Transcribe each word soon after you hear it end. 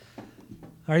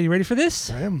Are you ready for this?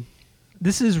 I am.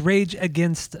 This is Rage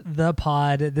Against the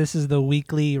Pod. This is the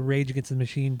weekly Rage Against the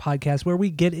Machine podcast where we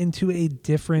get into a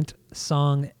different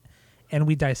song and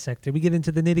we dissect it. We get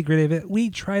into the nitty gritty of it. We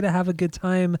try to have a good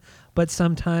time, but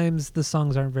sometimes the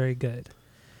songs aren't very good.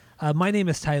 My name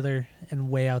is Tyler, and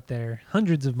way out there,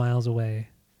 hundreds of miles away,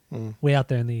 way out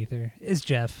there in the ether, is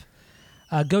Jeff.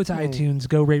 Go to iTunes,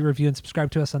 go rate, review, and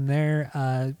subscribe to us on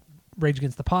there. Rage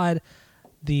Against the Pod.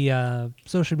 The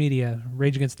social media, at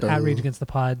Rage Against the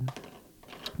Pod.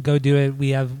 Go do it. We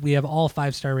have all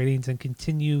 5-star ratings and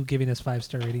continue giving us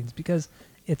 5-star ratings because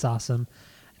it's awesome.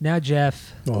 Now,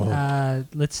 Jeff,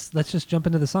 let's just jump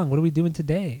into the song. What are we doing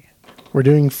today? We're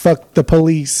doing Fuck the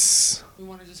Police. We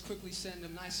want to just quickly send a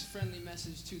nice friendly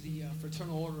message to the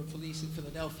Fraternal Order of Police in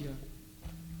Philadelphia.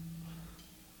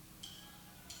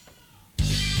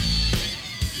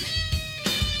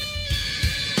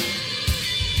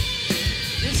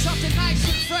 There's something nice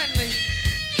and friendly.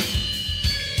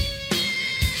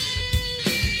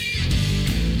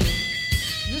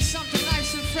 There's something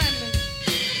nice and friendly.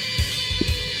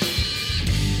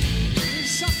 There's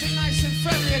something nice and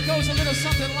friendly. It goes a little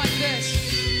something like this.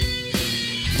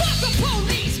 Fuck the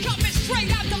police coming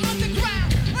straight out the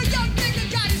underground. A young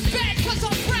nigga got his bag 'cause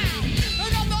I'm proud.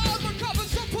 And I'm the undercover,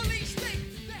 so police think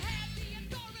they have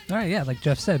the authority. All right, yeah, like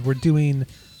Jeff said, we're doing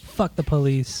Fuck the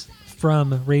Police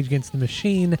from Rage Against the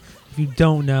Machine. If you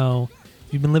don't know,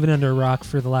 if you've been living under a rock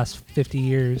for the last 50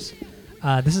 years,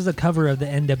 this is a cover of the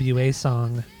NWA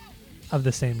song of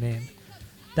the same name.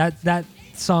 That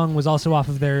song was also off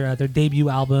of their debut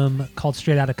album called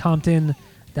Straight Outta Compton.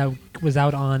 That was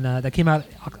out on that came out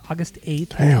August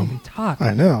 8th. Damn.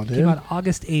 I know, dude. Came out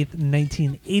August 8th,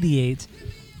 1988.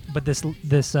 But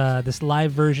this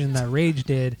live version that Rage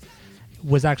did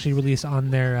was actually released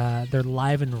on their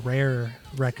Live and Rare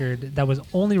record that was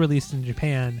only released in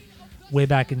Japan way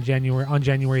back in January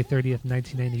 30th,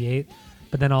 1998.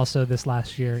 But then also this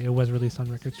last year it was released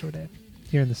on Record Store Day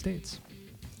here in the States.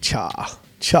 Cha,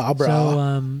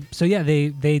 bro. So yeah,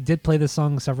 they did play this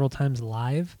song several times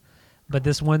live, but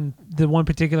the one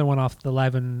particular one off the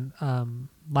Live and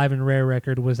Rare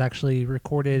record was actually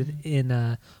recorded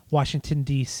in Washington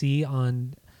D.C.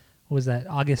 on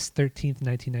August 13th,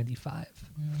 1995.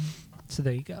 So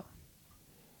there you go.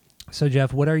 So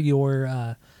Jeff, what are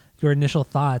your initial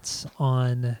thoughts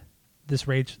on this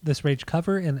Rage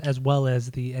cover and as well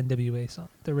as the NWA song,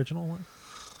 the original one?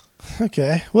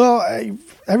 Okay. Well,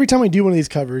 every time we do one of these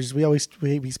covers,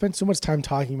 we spend so much time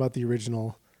talking about the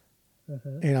original,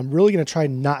 and I'm really gonna try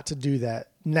not to do that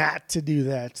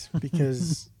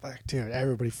because, like, dude,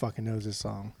 everybody fucking knows this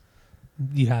song.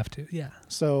 You have to, yeah.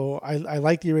 So I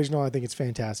like the original. I think it's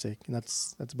fantastic, and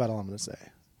that's about all I'm gonna say.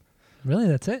 Really,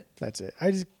 that's it? That's it.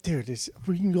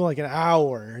 We can go like an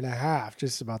hour and a half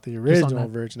just about the original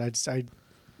version. That's true.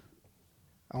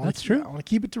 I want to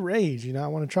keep it to Rage. I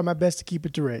want to try my best to keep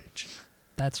it to Rage.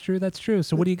 That's true.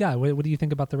 So what do you got? What do you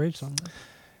think about the Rage song?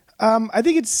 Then? I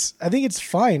think it's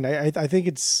fine. I think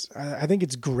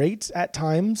it's great at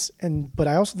times, but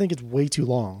I also think it's way too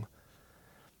long.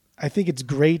 I think it's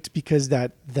great because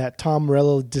that Tom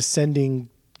Morello descending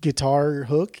guitar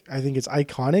hook, I think it's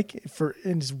iconic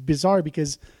and it's bizarre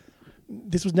because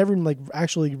this was never like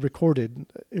actually recorded.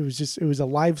 It was a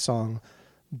live song,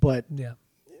 but yeah.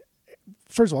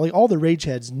 First of all, like, all the Rage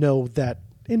heads know that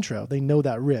intro. They know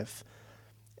that riff.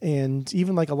 And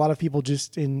even like a lot of people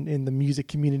just in the music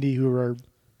community who are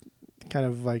kind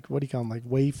of like, what do you call them? Like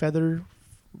Wayfeather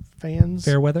fans?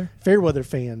 Fairweather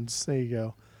fans. There you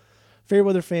go.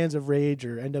 Fairweather fans of Rage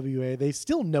or NWA, they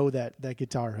still know that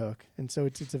guitar hook. And so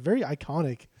it's a very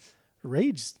iconic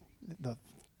Rage, the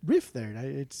riff there.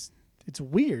 It's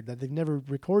weird that they've never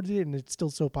recorded it and it's still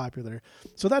so popular.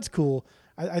 So that's cool.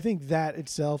 I think that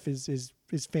itself is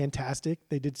fantastic.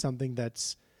 They did something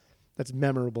that's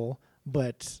memorable,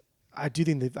 but I do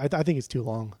think I think it's too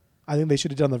long. I think they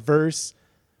should have done the verse,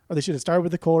 or they should have started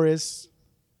with the chorus.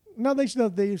 No, they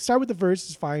start with the verse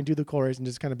is fine, do the chorus, and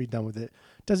just kind of be done with it.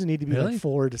 It doesn't need to be like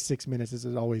 4 to 6 minutes as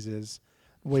it always is.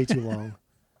 Way too long.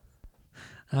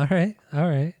 All right.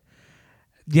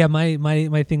 Yeah,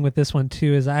 my thing with this one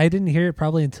too is I didn't hear it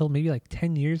probably until maybe like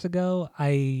 10 years ago.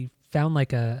 I found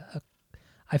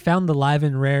I found the Live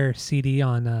and Rare CD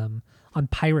on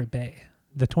Pirate Bay,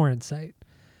 the torrent site.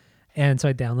 And so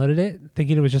I downloaded it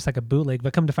thinking it was just like a bootleg,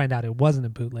 but come to find out it wasn't a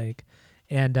bootleg.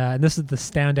 And this is the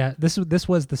standout. This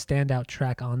was the standout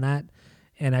track on that.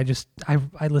 And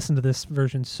I listened to this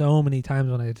version so many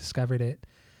times when I discovered it.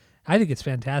 I think it's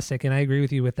fantastic, and I agree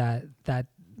with you with that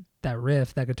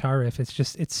riff, that guitar riff.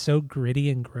 It's so gritty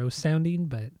and gross sounding,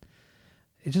 but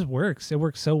it just works. It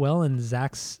works so well, and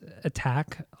Zach's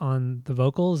attack on the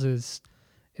vocals is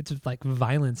it's like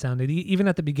violent sounded. Even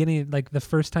at the beginning, like the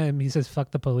first time he says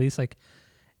 "fuck the police," like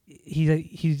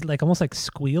he like almost like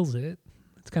squeals it.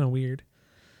 It's kind of weird,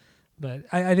 but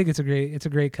I think it's a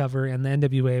great cover, and the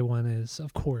NWA one is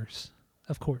of course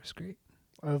great.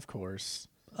 Of course,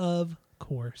 a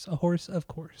horse, of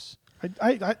course.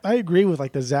 I agree with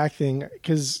like the Zach thing,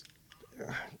 because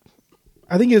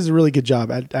I think he does a really good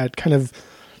job at kind of,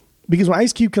 because when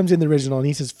Ice Cube comes in the original and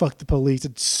he says "fuck the police,"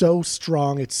 it's so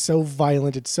strong, it's so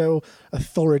violent, it's so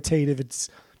authoritative, it's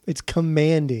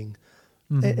commanding.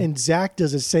 And Zach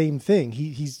does the same thing.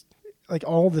 He's like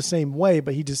all the same way,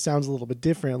 but he just sounds a little bit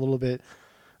different, a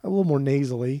little more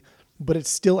nasally, but it's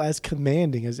still as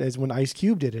commanding as when Ice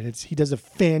Cube did it. He does a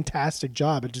fantastic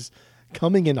job at just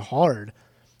coming in hard.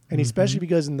 And especially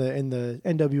because in the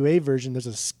NWA version, there's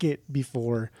a skit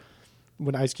before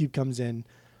when Ice Cube comes in.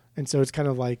 And so it's kind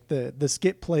of like the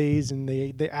skit plays and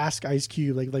they ask Ice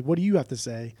Cube, like, what do you have to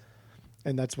say?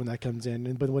 And that's when that comes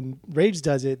in. But when Rage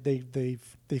does it, they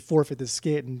forfeit the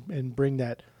skit and bring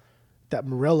that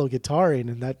Morello guitar in,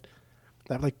 and that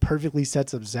like perfectly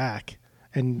sets up Zach.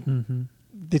 And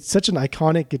it's such an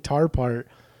iconic guitar part,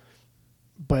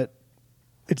 but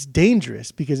it's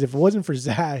dangerous because if it wasn't for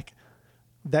Zach,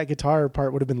 that guitar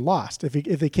part would have been lost. If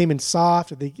they came in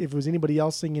soft, if it was anybody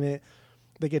else singing it,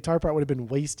 the guitar part would have been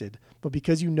wasted. But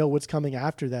because you know what's coming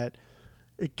after that,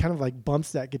 it kind of like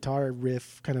bumps that guitar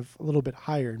riff kind of a little bit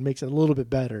higher and makes it a little bit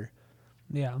better.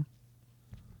 Yeah.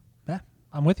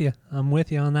 I'm with you. I'm with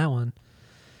you on that one.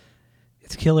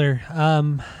 It's killer.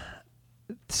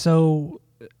 So,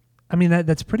 I mean,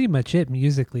 that's pretty much it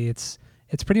musically. It's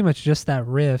pretty much just that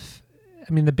riff.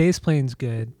 I mean, the bass playing's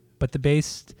good, but the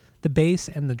bass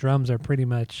and the drums are pretty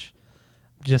much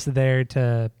just there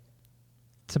to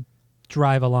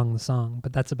drive along the song.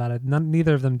 But that's about it.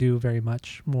 Neither of them do very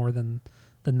much more than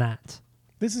that.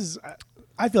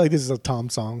 I feel like this is a Tom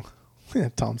song.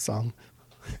 Tom song.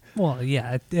 Well,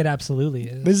 yeah, it absolutely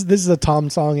is. This is a Tom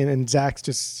song, and Zach's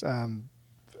just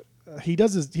he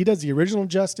does the original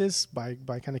justice by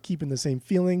kind of keeping the same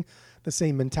feeling, the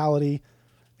same mentality,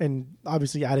 and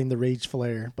obviously adding the Rage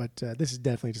flair. But this is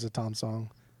definitely just a Tom song.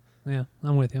 Yeah,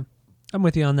 I'm with you. I'm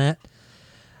with you on that.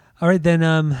 All right, then.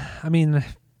 I mean,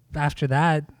 after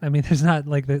that, I mean, there's not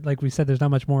like we said, there's not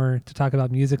much more to talk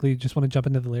about musically. You just want to jump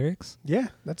into the lyrics? Yeah,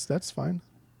 that's fine.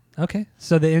 Okay,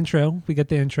 so the intro, we get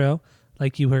the intro,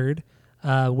 like you heard,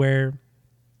 where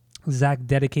Zach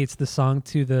dedicates the song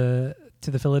to the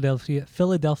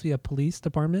Philadelphia Police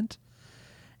Department,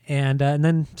 and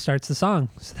then starts the song.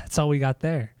 So that's all we got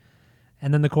there,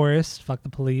 and then the chorus, "Fuck the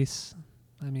police."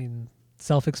 I mean,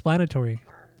 self-explanatory.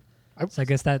 So I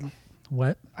guess that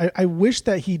what I wish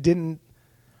that he didn't.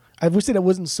 I wish that it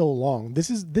wasn't so long.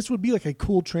 This would be like a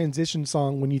cool transition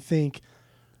song when you think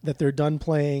that they're done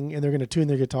playing and they're going to tune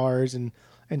their guitars and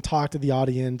talk to the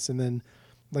audience, and then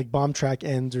like Bomb Track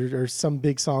ends or some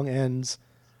big song ends,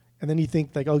 and then you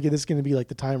think like, okay, this is going to be like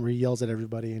the time where he yells at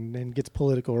everybody and gets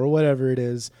political or whatever it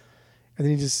is, and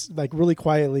then he just like really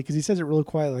quietly, because he says it really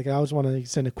quietly, like, I always want to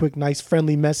send a quick, nice,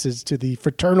 friendly message to the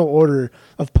Fraternal Order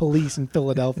of Police in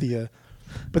Philadelphia.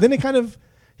 But then it kind of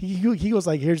he goes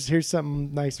like, here's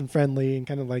something nice and friendly, and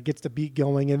kind of like gets the beat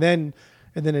going, and then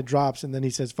it drops, and then he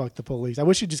says "fuck the police." I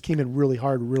wish it just came in really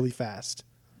hard, really fast.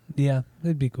 Yeah,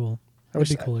 it'd be cool. It'd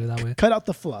be cooler that way. Cut out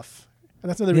the fluff, and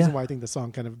that's another reason why I think the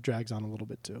song kind of drags on a little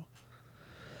bit too.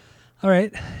 All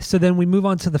right, so then we move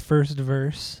on to the first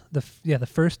verse. The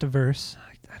first verse.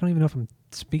 I don't even know if I'm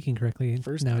speaking correctly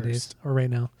nowadays or right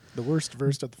now. The worst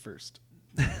verse of the first.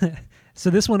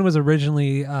 So this one was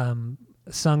originally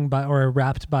sung by or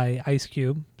rapped by Ice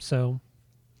Cube. So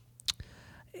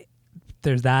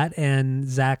there's that, and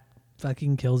Zach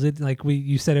fucking kills it. Like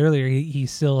you said earlier, he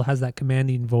still has that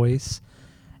commanding voice.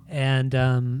 And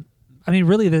I mean,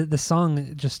 really, the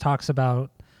song just talks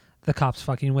about the cops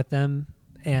fucking with them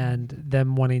and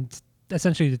them wanting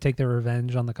essentially to take their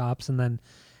revenge on the cops. And then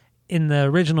in the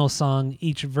original song,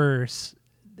 each verse,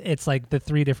 it's like the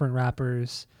three different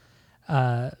rappers'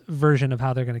 version of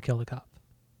how they're going to kill the cop.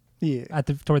 Yeah.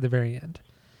 Toward the very end.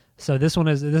 So this one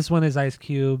is Ice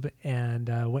Cube, and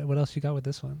what else you got with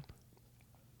this one?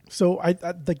 So I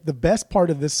like the best part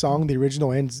of this song, the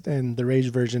original and the Rage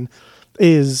version,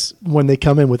 is when they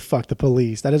come in with "fuck the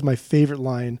police." That is my favorite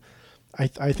line. I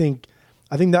think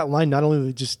that line not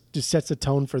only just sets the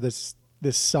tone for this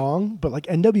song, but like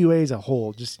NWA as a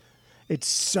whole, just it's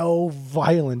so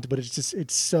violent, but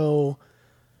it's so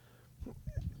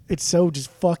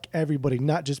just fuck everybody,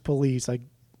 not just police. Like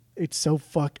it's so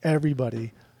fuck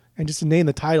everybody. And just to name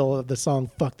the title of the song,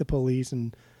 "Fuck the Police,"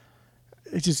 and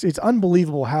it's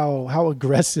unbelievable how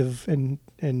aggressive and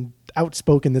and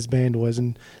outspoken this band was,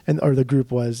 and or the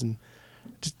group was, and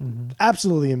just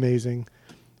absolutely amazing.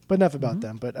 But enough about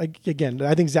them. But again,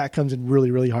 I think Zach comes in really,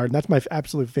 really hard, and that's my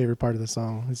absolute favorite part of the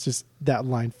song. It's just that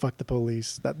line, "Fuck the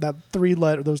police." That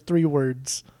those 3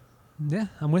 words. Yeah,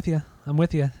 I'm with you.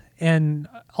 And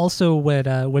also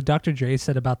what Dr. Dre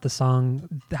said about the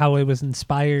song, how it was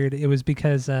inspired, it was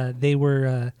because they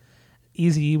were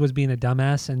Eazy-E was being a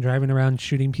dumbass and driving around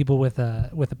shooting people with a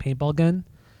paintball gun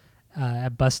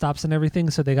at bus stops and everything.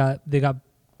 So they got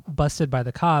busted by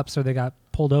the cops, or they got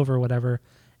pulled over or whatever,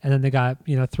 and then they got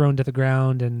thrown to the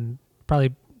ground and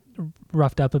probably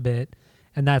roughed up a bit.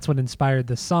 And that's what inspired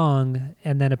the song.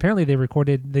 And then apparently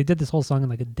they did this whole song in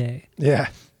like a day. Yeah.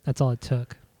 That's all it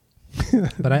took.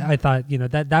 But I thought,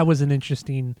 that was an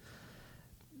interesting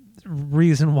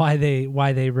reason why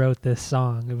they wrote this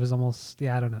song. It was almost,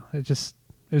 I don't know. It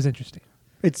was interesting.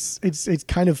 It's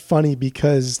kind of funny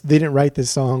because they didn't write this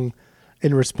song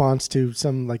in response to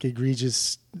some like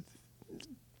egregious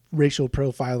racial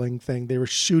profiling thing. They were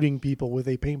shooting people with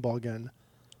a paintball gun.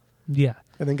 Yeah.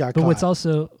 And then got but caught.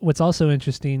 what's also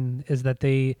interesting is that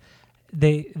they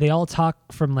all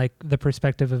talk from like the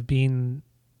perspective of being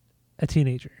a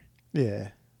teenager. Yeah.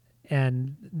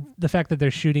 And the fact that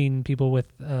they're shooting people with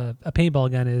a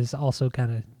paintball gun is also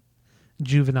kind of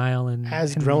juvenile and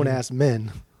as grown ass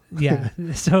men. Yeah.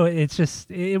 So it's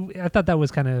just, I thought that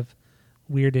was kind of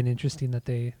weird and interesting that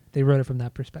they wrote it from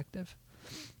that perspective.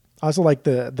 I also like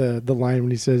the line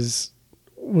when he says,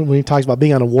 when he talks about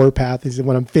being on a warpath, he said,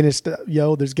 "When I'm finished,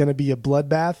 there's going to be a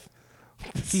bloodbath."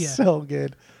 Yeah. So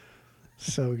good.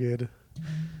 So good.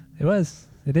 It was.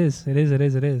 It is.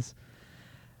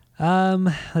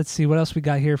 Let's see what else we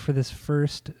got here for this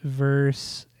first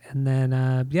verse, and then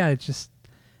it just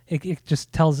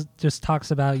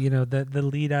talks about the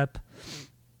lead up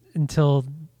until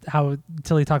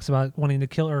he talks about wanting to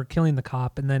kill or killing the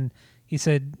cop, and then he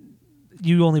said,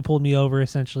 "You only pulled me over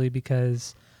essentially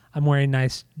because I'm wearing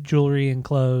nice jewelry and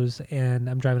clothes and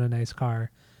I'm driving a nice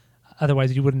car.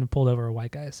 Otherwise, you wouldn't have pulled over a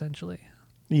white guy essentially."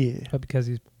 Yeah. But because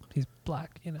he's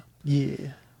black, Yeah.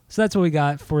 So that's what we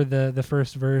got for the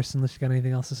first verse, unless you got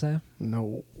anything else to say.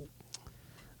 No.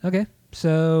 Okay,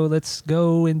 so let's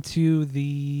go into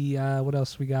the what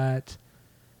else we got?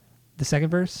 The second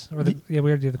verse, or we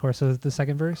already did the chorus. So the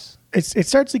second verse. It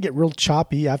starts to get real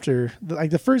choppy after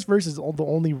the first verse is the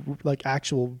only like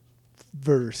actual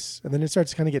verse, and then it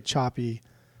starts to kind of get choppy.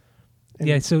 And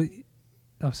Yeah. So,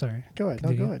 sorry. go ahead.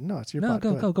 Continue. No, go ahead. No, it's your No, pod.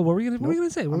 go. What were you gonna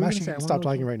say? What I'm were you actually gonna gonna say? stop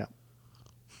talking right now.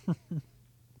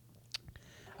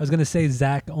 I was gonna say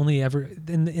Zach only ever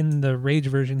in the Rage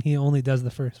version he only does the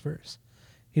first verse.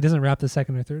 He doesn't rap the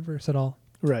second or third verse at all.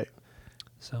 Right.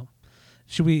 So,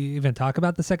 should we even talk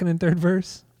about the second and third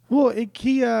verse? Well,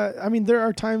 there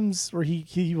are times where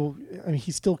he will.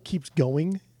 He still keeps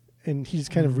going, and he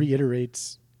just kind of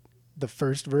reiterates the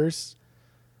first verse.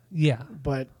 Yeah.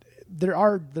 But there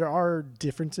are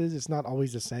differences. It's not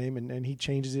always the same, and he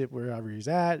changes it wherever he's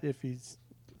at. If he's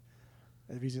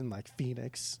in like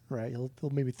Phoenix, right? He'll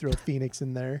maybe throw Phoenix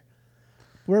in there.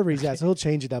 Wherever he's at, so he'll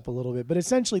change it up a little bit. But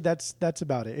essentially, that's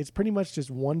about it. It's pretty much just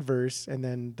one verse and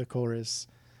then the chorus.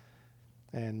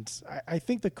 And I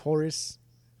think the chorus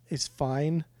is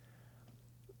fine.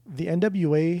 The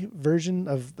NWA version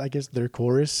of, I guess, their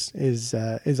chorus is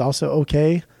also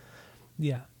okay.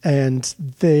 Yeah. And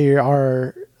they're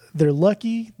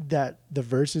lucky that the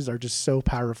verses are just so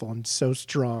powerful and so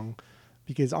strong,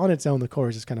 because on its own the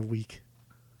chorus is kind of weak.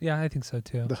 Yeah, I think so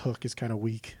too. The hook is kind of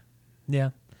weak.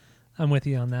 Yeah, I'm with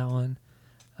you on that one.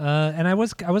 And I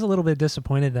was a little bit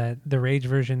disappointed that the Rage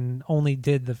version only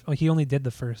did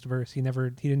the first verse. He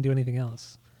didn't do anything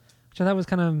else, which I thought was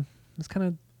kind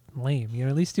of lame.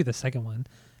 At least do the second one.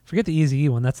 Forget the Eazy-E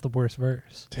one. That's the worst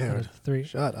verse. Dude, 3.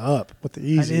 Shut up with the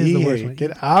That is the worst Eazy-E. one.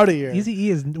 Get out of here.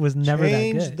 Eazy-E was never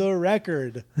Change that good. the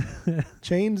record.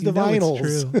 Change the vinyls.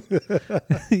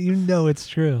 vinyls. True. It's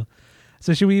true.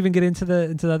 So should we even get into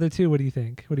the other two? What do you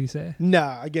think? What do you say?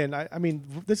 Nah, again, I mean,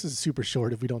 this is super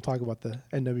short if we don't talk about the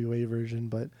NWA version,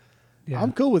 but Yeah.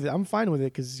 I'm cool with it. I'm fine with it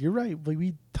because you're right.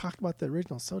 We talked about the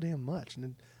original so damn much.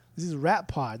 And this is Rap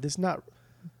Pod. This is not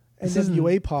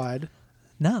NWA Pod.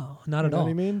 No, not at You know all. what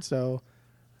I mean? So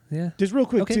Yeah. just real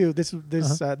quick Okay. too. This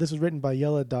was written by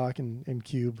Yella, Doc, and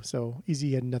Cube. So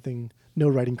Easy had no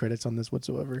writing credits on this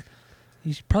whatsoever.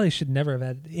 You probably should never have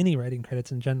had any writing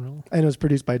credits in general. And it was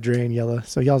produced by Dre and Yella.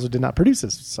 So he also did not produce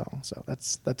this song. So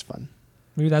that's fun.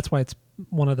 Maybe that's why it's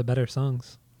one of the better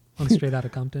songs on Straight Outta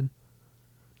Compton.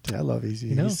 Dude, I love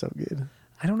Easy. He's so good.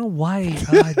 I don't know why.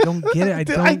 I don't get it.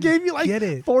 Dude, I gave you get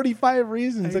it. 45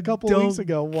 reasons I a couple don't weeks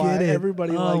ago why get it.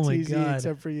 everybody Oh likes my Easy God.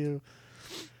 except for you.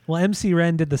 Well, MC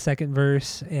Ren did the second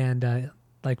verse, and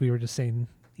like we were just saying,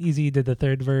 Easy did the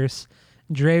third verse.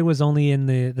 Dre was only in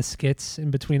the skits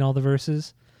in between all the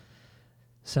verses.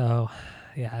 So,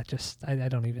 yeah, I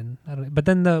don't. But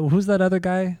then who's that other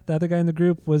guy? The other guy in the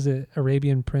group, was it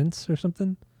Arabian Prince or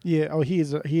something? Yeah. Oh, he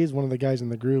is one of the guys in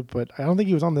the group, but I don't think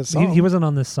he was on this song. He wasn't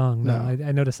on this song. No, No.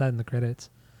 I noticed that in the credits.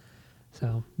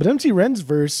 So, But MC Ren's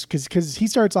verse, because he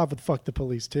starts off with "fuck the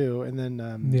police" too, and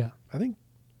then yeah. I think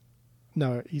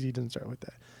no, Easy didn't start with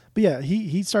that. But yeah,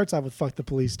 he starts off with "fuck the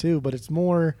police" too, but it's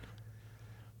more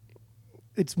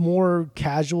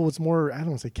casual. It's more, I don't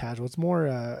want to say casual. It's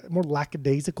more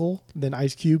lackadaisical than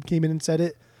Ice Cube came in and said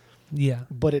it. Yeah.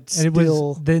 But it's And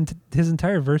still his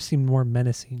entire verse seemed more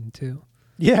menacing too.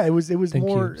 yeah. It was Than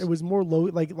more Cube's. it was more low.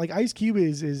 Like Ice Cube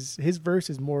is his verse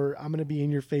is more, I'm gonna be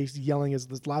in your face yelling as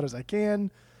loud as I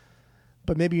can,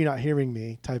 but maybe you're not hearing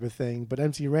me type of thing. But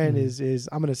MC Ren is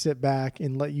I'm gonna sit back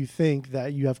and let you think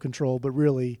that you have control, but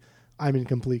really I'm in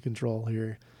complete control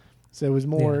here. So it was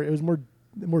more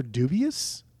more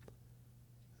dubious.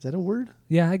 Is that a word?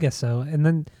 Yeah, I guess so. And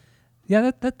then,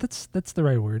 yeah, that's the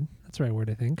right word. That's the right word,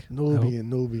 I think. I hope.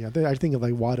 Nubian. I think of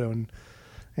like Watto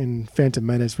and Phantom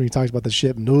Menace when he talks about the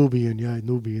ship. Nubian.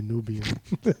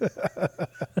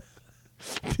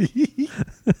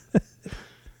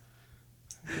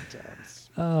 Good times.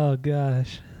 Oh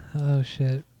gosh. Oh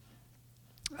shit.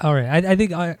 All right. I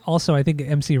think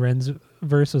MC Ren's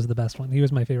verse was the best one. He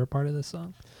was my favorite part of this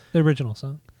song, the original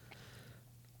song.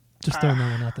 Just throwing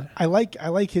that one out there. I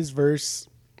like his verse.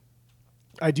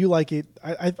 I do like it.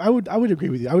 I would agree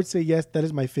with you. I would say yes, that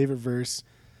is my favorite verse.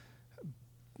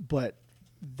 But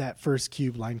that first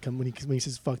Cube line when he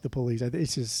says "fuck the police,"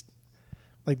 it's just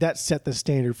like that set the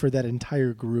standard for that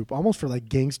entire group, almost for like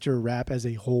gangster rap as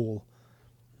a whole.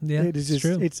 Yeah, it is it's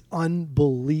true. It's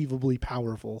unbelievably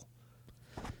powerful.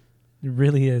 It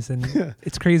really is, and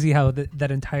it's crazy how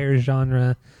that entire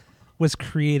genre was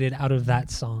created out of that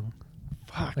song.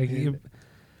 Fuck, Like, man.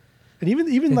 And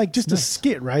even like just a nuts.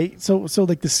 skit, right? So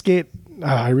like the skit.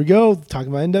 Here we go, talking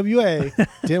about NWA.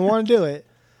 Didn't want to do it.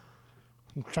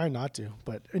 I'm trying not to,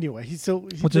 but anyway, We'll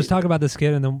just talk about the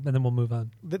skit and then we'll move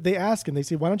on. They ask him. They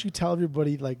say, "Why don't you tell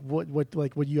everybody like what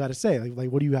you got to say? Like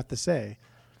what do you have to say?"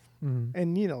 Mhm.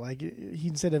 And like he,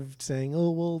 instead of saying,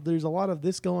 "Oh well, there's a lot of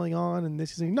this going on," and this,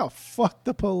 he's saying, "No, fuck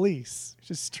the police,"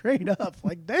 just straight up.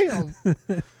 Like damn.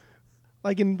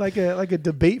 Like in like a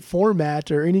debate format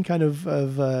or any kind of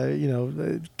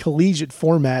collegiate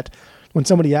format, when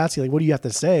somebody asks you like, what do you have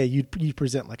to say, you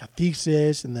present like a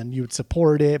thesis and then you would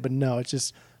support it. But no, it's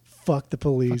just fuck the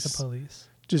police. Fuck the police.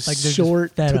 Just Like, they're short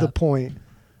just fed to the up. point.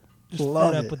 Just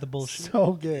Love fed up it. with the bullshit.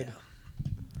 So good.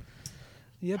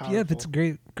 Yep. Powerful. It's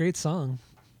a great song.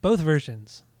 Both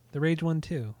versions. The Rage one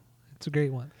too. It's a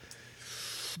great one.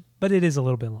 But it is a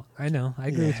little bit long. I know. I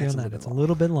agree Yeah, with you it's on a that. little It's bit a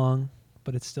little bit long,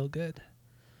 but it's still good.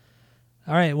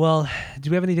 All right. Well, do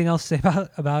we have anything else to say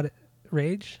about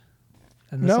Rage?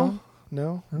 And the song?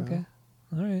 No. Okay.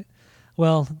 All right.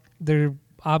 Well, there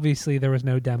was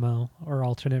no demo or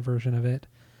alternate version of it.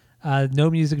 No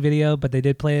music video, but they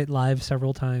did play it live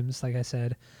several times, like I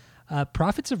said.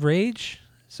 Prophets of Rage,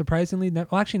 surprisingly,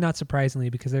 actually not surprisingly,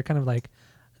 because they're kind of like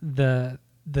the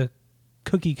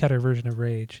cookie cutter version of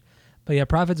Rage. But yeah,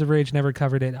 Prophets of Rage never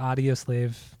covered it. Audio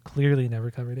Slave clearly never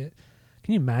covered it.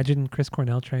 Can you imagine Chris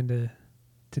Cornell trying to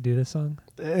do this song?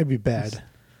 It'd be bad.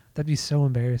 That'd be so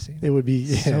embarrassing. It would be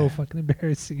So fucking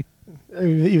embarrassing.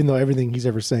 even though everything he's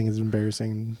ever saying is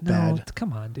embarrassing and No, bad.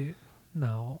 come on, dude.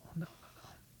 No.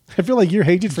 I feel like your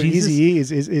hatred for Jesus. Eazy-E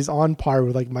is on par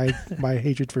with like my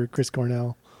hatred for Chris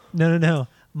Cornell. No.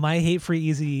 My hate for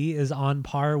Eazy-E is on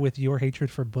par with your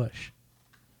hatred for Bush.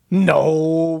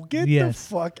 No, get Yes.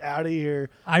 the fuck out of here.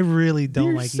 I really don't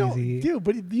You're like so- Eazy-E. dude.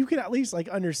 But you can at least like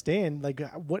understand like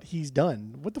what he's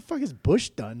done. What the fuck has Bush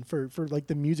done for like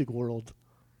the music world?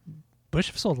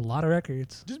 Bush sold a lot of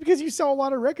records. Just because you sell a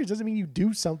lot of records doesn't mean you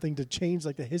do something to change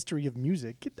like the history of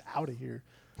music. Get out of here.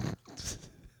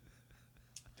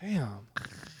 Damn. I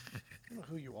don't know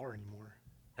who you are anymore.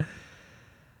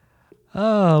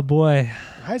 Oh boy. In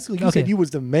high school, you Okay. said you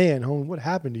was the man, homie. What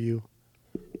happened to you?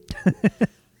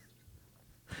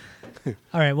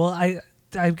 All right. Well,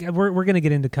 we're gonna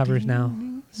get into covers now,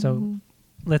 so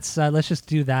let's just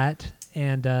do that,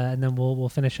 and then we'll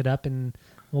finish it up and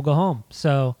we'll go home.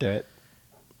 So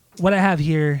what I have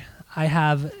here, I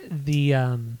have the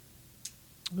I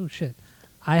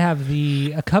have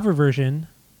a cover version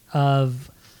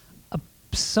of a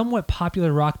somewhat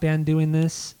popular rock band doing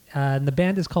this, and the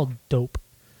band is called Dope.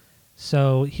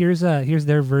 So here's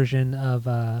their version of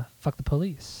 "Fuck the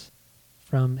Police"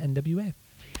 from NWA.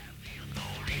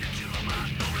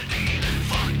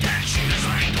 Fuck that shit, 'cause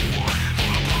I ain't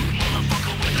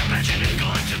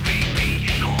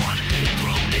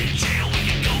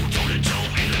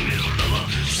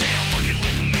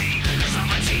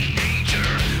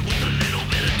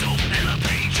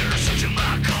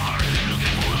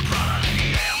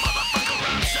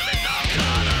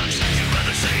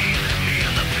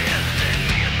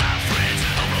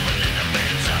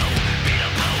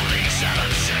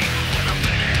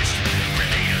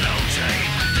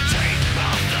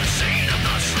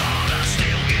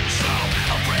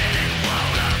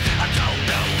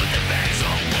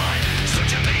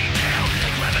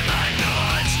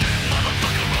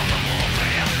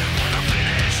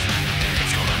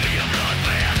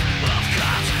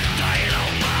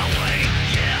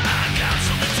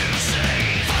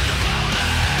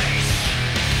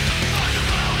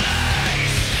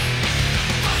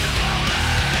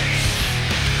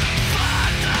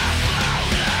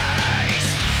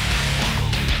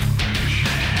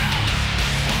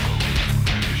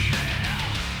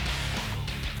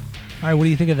All right, what do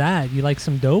you think of that? You like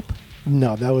some dope?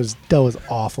 No, that was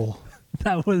awful.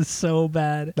 That was so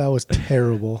bad. That was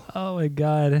terrible. Oh my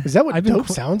god. Is that what I've been dope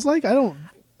sounds like? I don't.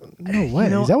 No way.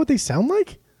 know- Is that what they sound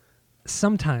like?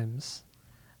 Sometimes,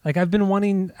 like I've been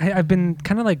wanting. I've been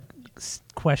kind of like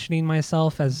questioning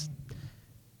myself as.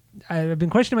 I've been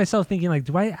questioning myself, thinking like,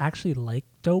 do I actually like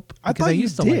dope? I Because thought you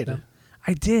used to like did. them.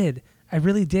 I did. I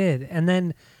really did. And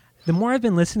then the more I've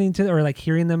been listening to or like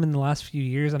hearing them in the last few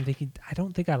years, I'm thinking I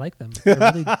don't think I like them.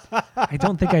 I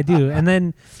don't think I do. And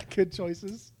then, Good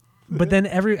choices. but then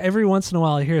every once in a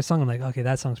while I hear a song, I'm like, okay,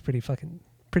 that song's pretty fucking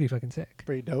sick.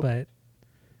 Pretty dope. But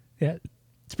yeah,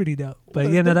 it's pretty dope. Well,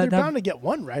 But yeah, no, they're that bound to get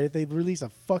one right if they release a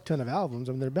fuck ton of albums.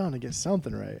 I mean, they're bound to get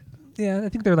something right. yeah, I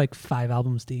think they're like 5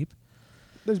 albums deep.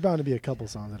 There's bound to be a couple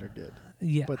songs that are good.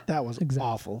 Yeah, But that was exactly.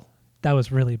 awful. That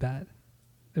was really bad.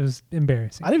 It was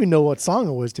embarrassing. I didn't even know what song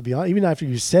it was, to be honest. Even after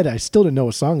you said it, I still didn't know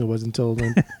what song it was until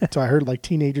I heard like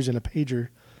Teenagers in a Pager.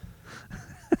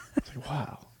 It's like,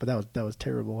 wow. But that was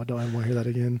terrible. I don't want to hear that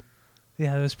again.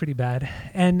 Yeah, it was pretty bad.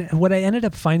 And what I ended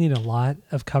up finding a lot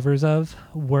of covers of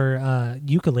were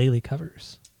ukulele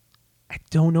covers. I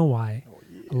don't know why.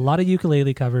 A lot of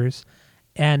ukulele covers.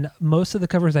 And most of the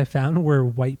covers I found were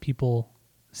white people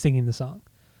singing the song.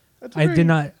 That's I very- did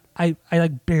not. I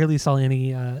like barely saw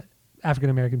any African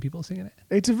American people singing it.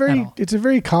 It's a all.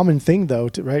 very common thing though,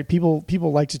 right? People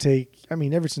like to take. I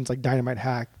mean, ever since like Dynamite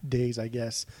Hack days, I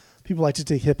guess people like to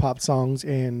take hip hop songs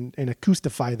and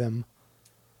acoustify them.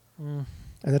 And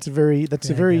that's a very Yeah, I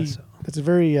guess so.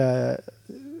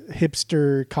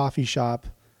 hipster coffee shop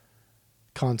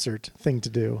concert thing to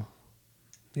do.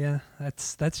 Yeah,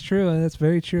 that's true. That's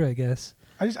very true, I guess.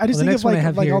 I just the think next of one I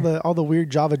have like here- all the weird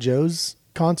Java Joe's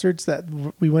concerts that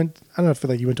we went. I don't know if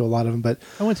like you went to a lot of them, but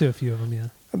I went to a few of them, yeah.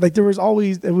 like it was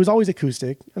always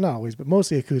acoustic, not always, but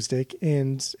mostly acoustic,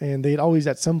 and they'd always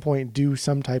at some point do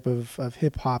some type of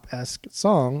hip hop esque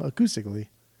song acoustically.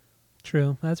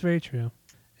 True. That's very true.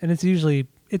 And it's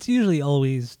usually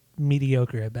always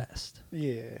mediocre at best.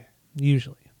 Yeah.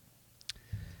 Usually.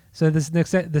 So this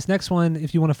next one,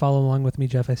 if you want to follow along with me,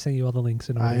 Jeff, I sent you all the links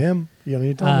in order. I am. You don't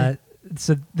need to tell me.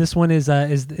 So this one is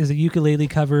a ukulele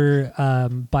cover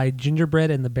by Gingerbread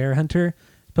and the Bear Hunter.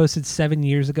 Posted 7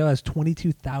 years ago, has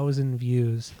 22,000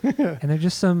 views, and they're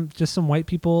just some white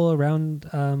people around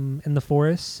in the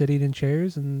forest sitting in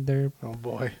chairs, and Oh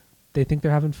boy. they think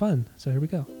they're having fun. So here we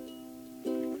go.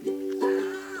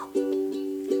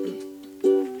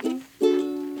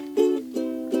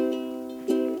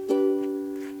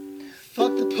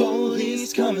 Fuck the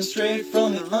police coming straight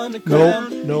from the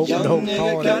underground. Nope, Young nope, nigga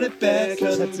calling got it. it bad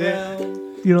 'cause That's I'm it.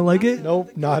 round. You don't like it?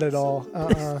 Nope, not at all.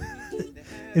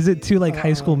 Is it too like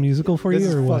High School Musical for This you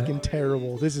is or what? fucking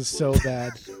terrible. This is so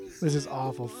bad. This is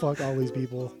awful. Fuck all these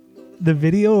people. The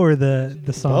video or the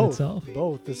song Both. itself?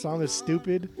 Both. The song is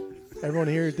stupid. Everyone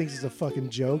here thinks it's a fucking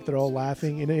joke. They're all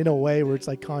laughing in a way where it's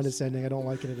like condescending. I don't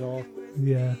like it at all.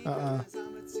 Yeah.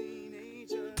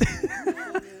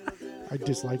 I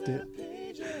disliked it.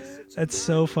 That's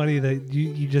so funny that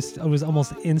you just it was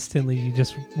almost instantly you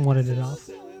just wanted it off.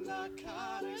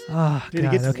 Ah, Dude,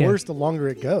 God, it gets okay. worse the longer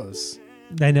it goes.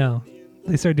 I know.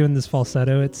 They start doing this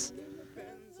falsetto. It's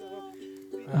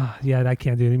yeah, I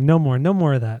can't do it. No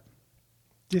more of that.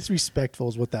 Disrespectful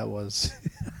is what that was.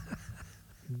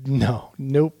 No.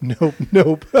 Nope.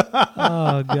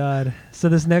 Oh God. So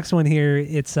this next one here,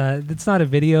 it's not a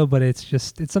video, but it's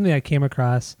something I came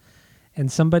across, and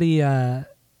somebody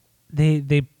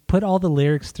they put all the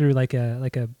lyrics through like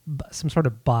some sort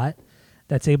of bot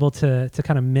that's able to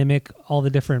kind of mimic all the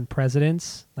different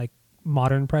presidents, like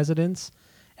modern presidents,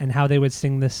 and how they would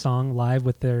sing this song live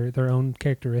with their own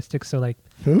characteristics. So like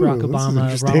Ooh, Barack this is Obama,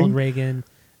 interesting. Ronald Reagan,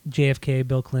 JFK,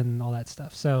 Bill Clinton, all that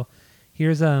stuff. So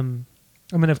here's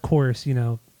I mean, of course,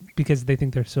 because they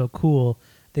think they're so cool,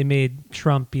 they made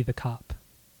Trump be the cop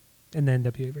in the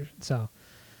NWA version. So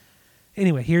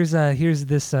anyway, here's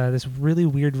this really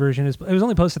weird version. It was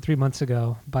only posted 3 months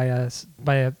ago by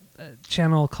a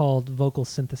channel called Vocal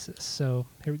Synthesis. So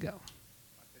here we go.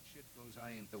 That shit goes,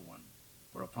 I ain't the one.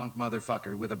 For a punk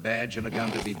motherfucker with a badge and a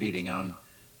gun to be beating on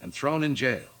and thrown in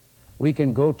jail. We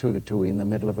can go to in the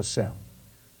middle of a cell.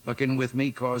 Looking with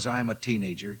me cause I'm a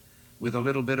teenager with a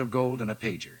little bit of gold and a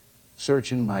pager.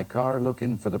 Searching my car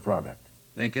looking for the product.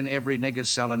 Thinking every nigga's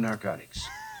selling narcotics.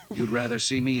 You'd rather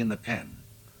see me in the pen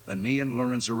than me and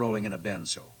Lawrence are rolling in a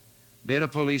benzo. Bit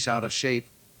of police out of shape,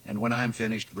 and when I'm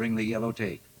finished, bring the yellow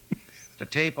tape. To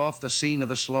tape off the scene of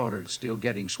the slaughter, still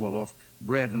getting swole off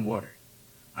bread and water.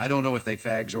 I don't know if they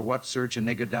fags or what, search a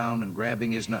nigga down and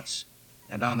grabbing his nuts.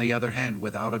 And on the other hand,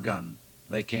 without a gun,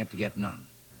 they can't get none.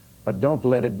 But don't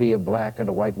let it be a black and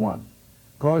a white one.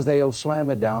 'Cause they'll slam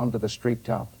it down to the street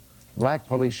top. Black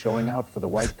police showing out for the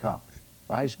white cop.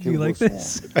 Ice Cube you like will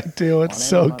this? swarm I do. It's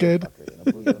so on any good. motherfucker in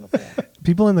a blue uniform.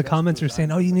 People in the comments are saying,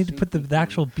 "Oh, you need to put the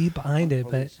actual beat behind it,"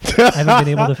 but I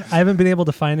haven't been able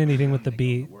to find anything with the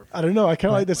beat. I don't know. I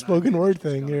kind of like the spoken word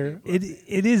thing here. It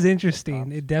is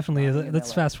interesting. It definitely is.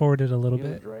 Let's fast forward it a little You,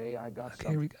 bit. Dre, I got Okay,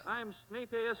 here we go. I'm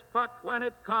sleepy as fuck when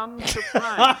it comes to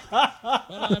crime.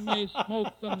 But I may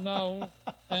smoke them now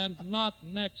and not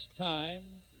next time.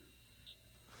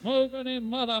 Smoke any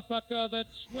motherfucker that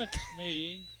sweats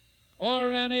me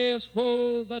or any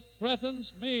fool that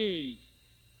threatens me.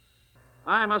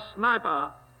 I'm a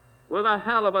sniper with a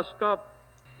hell of a scope,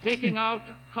 taking out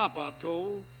a cop or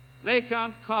two. They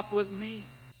can't cop with me.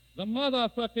 The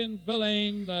motherfucking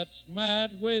villain that's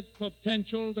mad with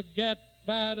potential to get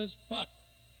bad as fuck.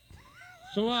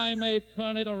 So I may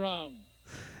turn it around.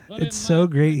 But It's in so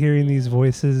my great hearing these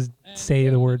voices say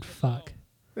the word fuck.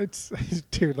 It's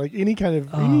dude, like any kind of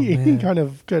Oh, any man. kind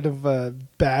of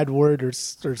bad word or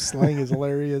slang is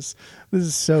hilarious. This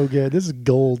is so good. This is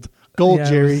gold, Yeah,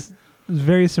 Jerry. I was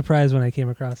very surprised when I came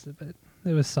across it, but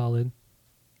it was solid.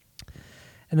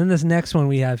 And then this next one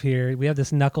we have here, we have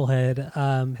this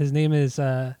knucklehead. His name is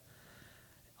on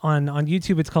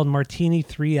YouTube. It's called Martini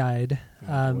Three Eyed,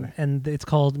 and it's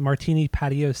called Martini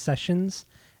Patio Sessions.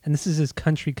 And this is his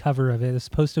country cover of it. It was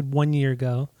posted 1 year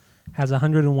ago, has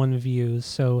 101 views.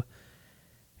 So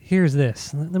here's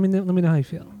this. Let me know how you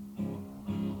feel.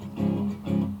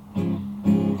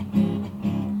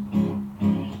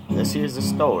 This here's the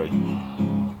story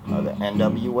of the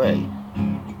NWA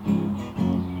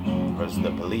versus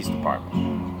the police department.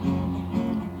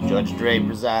 Judge Dre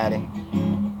presiding.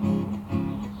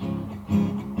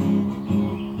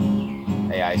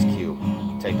 Hey, Ice Cube,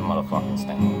 take the motherfucking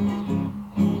stand.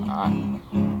 Alright.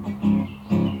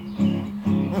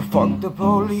 Fuck the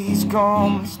police,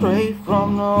 come straight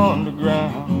from the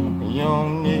underground. A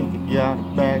young nigga got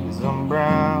a bag of some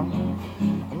brown.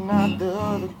 Not the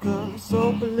other girl,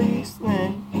 so police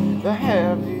think they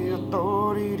have the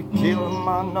authority to kill a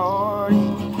minority.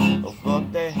 Oh,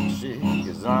 fuck that shit,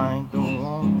 'cause I ain't the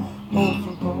one. Most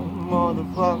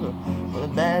motherfucker with a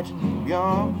badge and a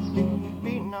gun.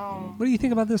 Be known. What do you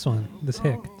think about this one? This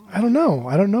hick? I don't know.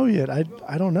 I don't know yet. I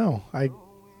don't know.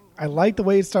 I like the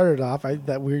way it started off.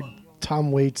 That weird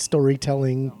Tom Waits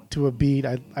storytelling to a beat.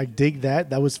 I dig that.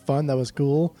 That was fun. That was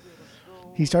cool.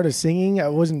 He started singing. I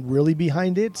wasn't really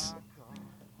behind it.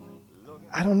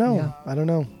 I don't know. Yeah. I don't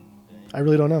know. I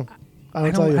really don't know. I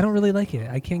I tell you. don't really like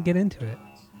it. I can't get into it.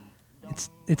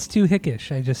 It's too hickish.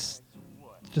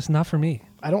 Just not for me.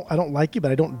 I don't like it,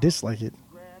 but I don't dislike it.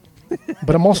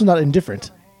 But I'm also not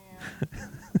indifferent.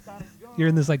 You're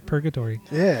in this like purgatory.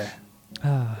 Yeah.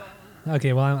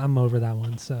 Okay, well I'm over that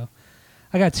one. So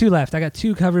I got two left. I got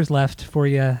two covers left for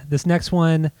you. This next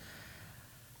one,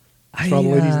 For all the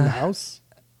ladies in the house.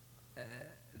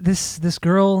 This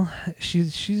girl,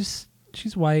 she's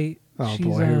white. Oh she's,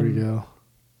 boy, here we go.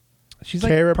 She's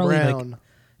Cara like probably Brown. like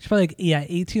she's probably like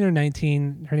 18 or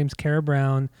 19. Her name's Cara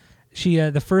Brown. She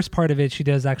the first part of it she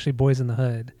does actually Boys in the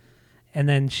Hood, and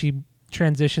then she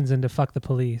transitions into Fuck the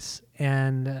Police.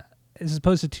 And this is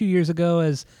posted 2 years ago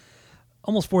as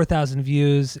almost 4,000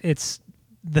 views. It's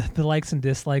the likes and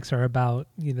dislikes are about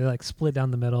like split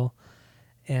down the middle,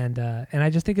 and I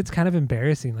just think it's kind of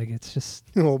embarrassing. Like it's just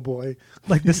Oh boy.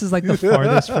 like this is like the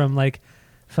farthest from like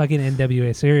fucking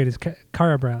NWA. So here it is,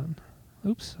 Cara Brown.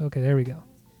 Oops. Okay, there we go.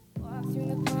 Walk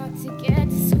through the park to get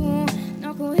to school.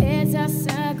 Knuckleheads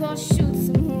outside, go shoot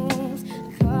some moves.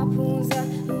 Car pulls up,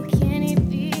 who can it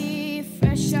be?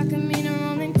 Fresh shotgun in a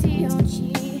Roman TOG.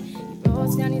 He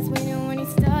rolls down his window when he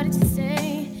started to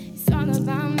say it's all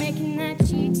about making that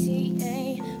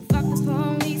GTA. Fuck the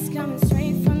police coming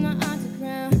straight from the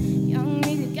underground. Young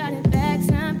nigga got it back,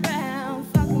 not brown.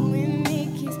 Fucking with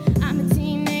me, 'cause I'm a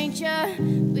teenager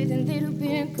with a little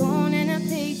bit of gold and a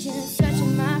paging.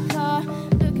 Searching my car,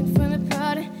 looking for the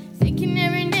product. Thinking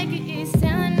every nigga is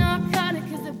selling narcotic.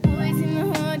 'Cause the boys in the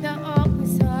hood are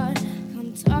always hard.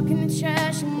 Come talking the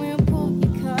trash and we'll pull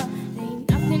your car. There ain't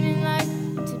nothing in life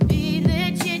to be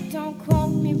legit. Don't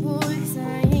quote me, boys,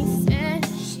 I ain't said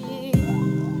shit.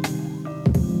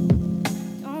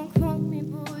 Don't quote me,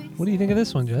 boys. What do you think of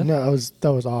this one, Jeff? No,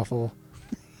 that was awful.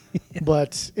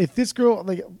 But if this girl,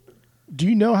 like, do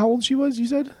you know how old she was? You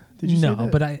said? Did you say No,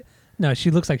 that? but no,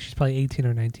 she looks like she's probably 18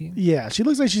 or 19. Yeah, she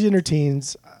looks like she's in her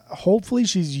teens. Hopefully,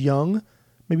 she's young,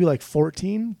 maybe like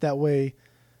 14. That way,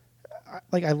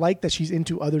 I like that she's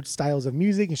into other styles of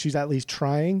music and she's at least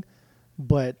trying.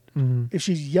 But if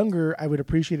she's younger, I would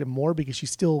appreciate it more because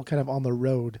she's still kind of on the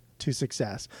road to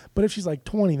success. But if she's like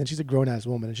 20, then she's a grown ass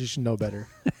woman and she should know better.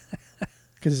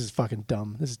 because this is fucking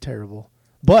dumb. This is terrible.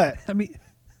 But I mean,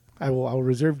 I will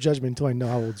reserve judgment until I know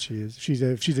how old she is.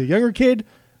 If she's a younger kid,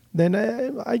 then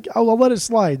I'll let it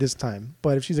slide this time.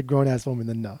 But if she's a grown ass woman,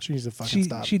 then no, she needs to fucking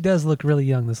stop. She does look really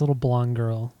young. This little blonde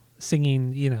girl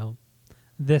singing,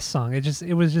 this song. It just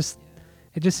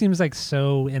seems like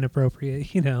so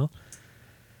inappropriate,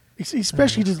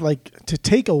 Especially just like to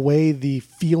take away the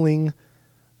feeling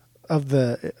of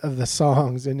the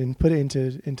songs and put it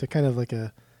into kind of like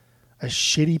a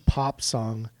shitty pop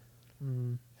song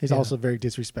is also very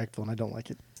disrespectful, and I don't like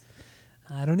it.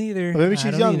 I don't either. But maybe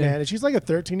she's young, man. And she's like a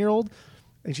 13-year-old,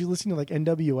 and she's listening to like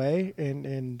NWA,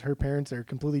 and her parents are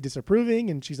completely disapproving,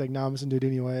 and she's like, "No, I'm listening to it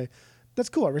anyway." That's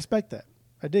cool. I respect that.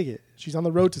 I dig it. She's on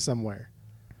the road to somewhere.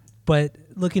 But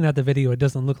looking at the video, it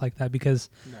doesn't look like that because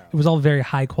it was all very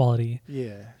high quality.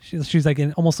 Yeah, she's like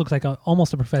almost looks like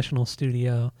almost a professional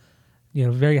studio,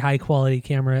 very high quality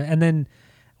camera. And then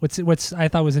what's I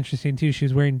thought was interesting too, she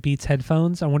was wearing Beats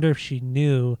headphones. I wonder if she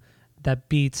knew that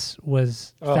Beats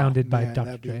was founded by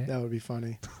Dr. Dre. That would be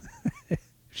funny.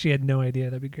 She had no idea.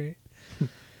 That'd be great.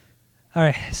 All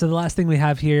right, so the last thing we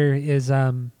have here is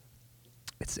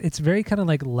it's very kind of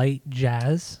like light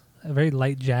jazz, a very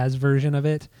light jazz version of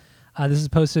it. This is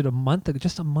posted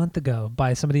just a month ago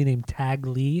by somebody named Tag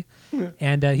Lee,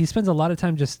 and he spends a lot of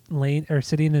time just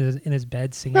sitting in his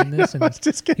bed singing this, and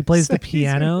he plays the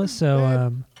piano.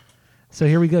 So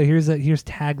here we go. Here's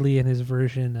Tag Lee and his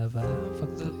version of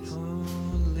Fuck the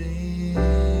Police.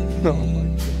 Oh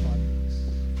my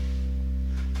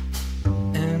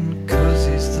god! And 'cause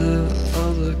he's the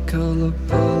other color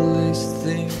police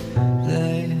thing,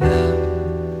 they have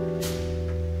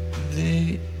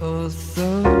the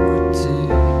authority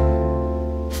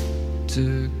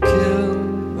to kill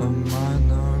a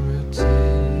minority.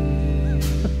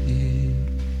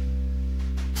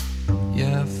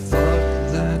 Yeah,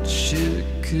 fuck that shit,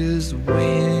 'cause we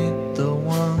ain't the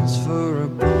ones for a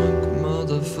punk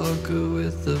motherfucker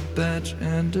with a badge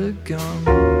and a gun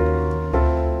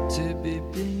to be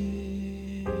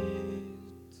beat.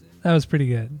 That was pretty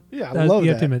good. Yeah, I love that.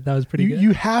 You have to admit, that was pretty good.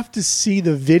 You have to see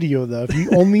the video, though. If you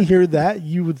only hear that,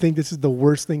 you would think this is the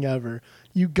worst thing ever.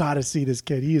 You got to see this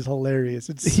kid. He is hilarious.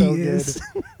 It's so good.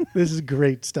 This is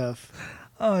great stuff.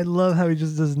 Oh, I love how he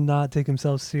just does not take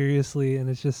himself seriously, and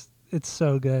it's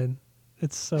so good.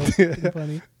 It's so fucking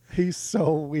funny. He's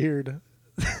so weird.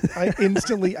 I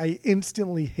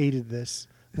instantly hated this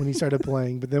when he started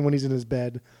playing, but then when he's in his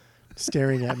bed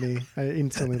staring at me, I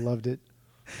instantly loved it.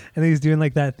 And he's doing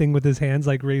like that thing with his hands,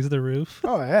 like raise the roof.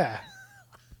 Oh yeah,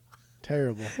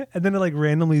 terrible. And then it like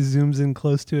randomly zooms in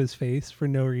close to his face for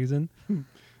no reason.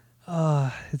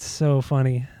 It's so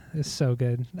funny. It's so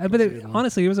good. But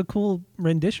honestly, it was a cool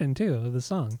rendition too of the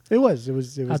song. It was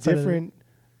different.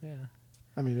 Yeah.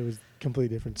 I mean, it was a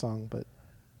completely different song, but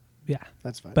yeah,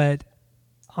 that's fine. But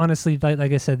honestly, like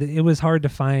I said, it was hard to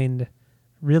find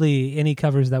really any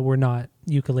covers that were not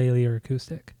ukulele or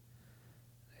acoustic.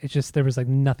 It's just there was like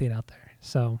nothing out there.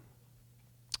 So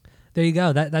there you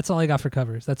go. That's all I got for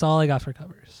covers. No,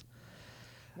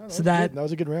 that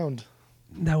was a good round.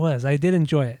 That was. I did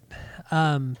enjoy it.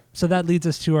 So that leads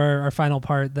us to our final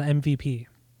part, the MVP.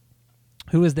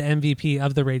 Who is the MVP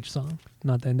of the Rage song?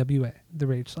 Not the NWA, the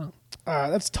Rage song.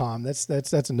 That's Tom. That's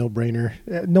a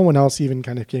no-brainer. No one else even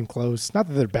kind of came close. Not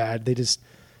that they're bad. They just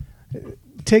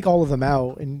take all of them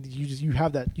out, and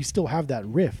you still have that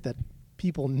riff that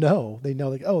people know. They know,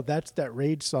 like, oh, that's that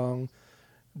Rage song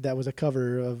that was a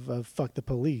cover of Fuck the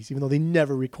Police, even though they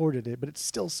never recorded it, but it's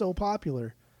still so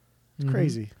popular. It's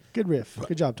crazy. Good riff.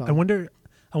 Good job, Tom. I wonder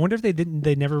if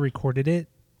they never recorded it,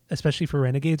 especially for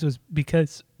Renegades, was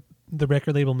because the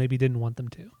record label maybe didn't want them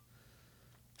to.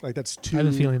 Like that's too. I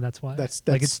have a feeling that's why. That's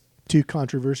like it's too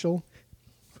controversial.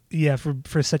 Yeah,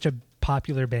 for such a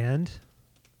popular band,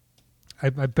 I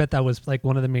bet that was like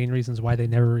one of the main reasons why they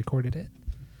never recorded it,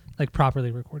 like properly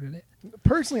recorded it.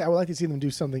 Personally, I would like to see them do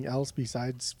something else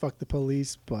besides Fuck the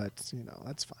Police, but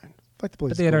that's fine. Fuck the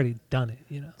Police. But they had already done it.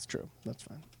 It's true. That's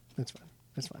fine.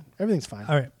 Everything's fine.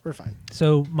 All right, we're fine.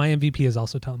 So my MVP is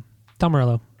also Tom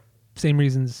Morello. Same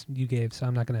reasons you gave, so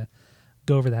I'm not gonna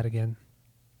go over that again.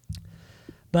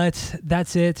 But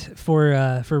that's it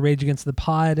for Rage Against the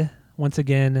Pod. Once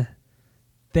again,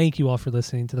 thank you all for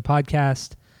listening to the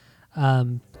podcast.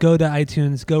 Go to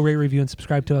iTunes, go rate, review, and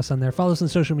subscribe to us on there. Follow us on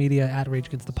social media at Rage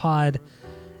Against the Pod.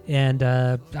 And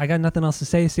I got nothing else to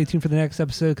say. Stay tuned for the next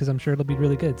episode because I'm sure it'll be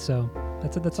really good. So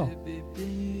that's it. That's all.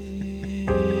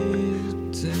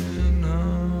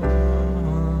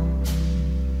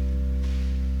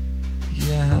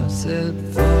 Yeah, I said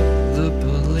fuck the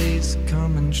police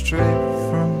coming straight